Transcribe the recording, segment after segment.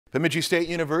Bemidji State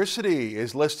University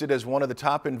is listed as one of the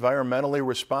top environmentally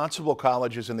responsible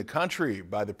colleges in the country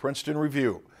by the Princeton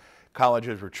Review.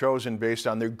 Colleges were chosen based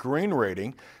on their green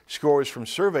rating, scores from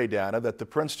survey data that the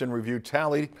Princeton Review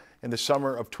tallied in the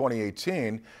summer of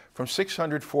 2018 from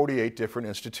 648 different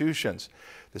institutions.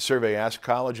 The survey asked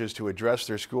colleges to address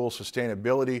their school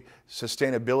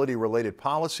sustainability-related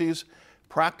policies,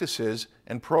 practices,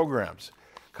 and programs.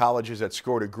 Colleges that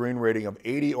scored a green rating of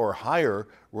 80 or higher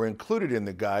were included in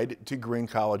the Guide to Green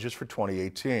Colleges for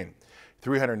 2018.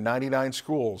 399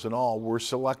 schools in all were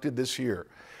selected this year.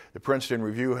 The Princeton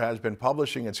Review has been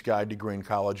publishing its Guide to Green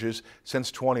Colleges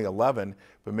since 2011.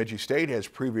 Bemidji State has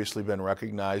previously been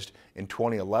recognized in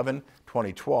 2011,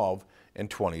 2012, and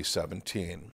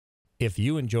 2017. If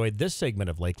you enjoyed this segment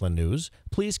of Lakeland News,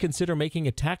 please consider making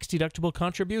a tax-deductible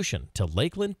contribution to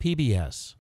Lakeland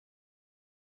PBS.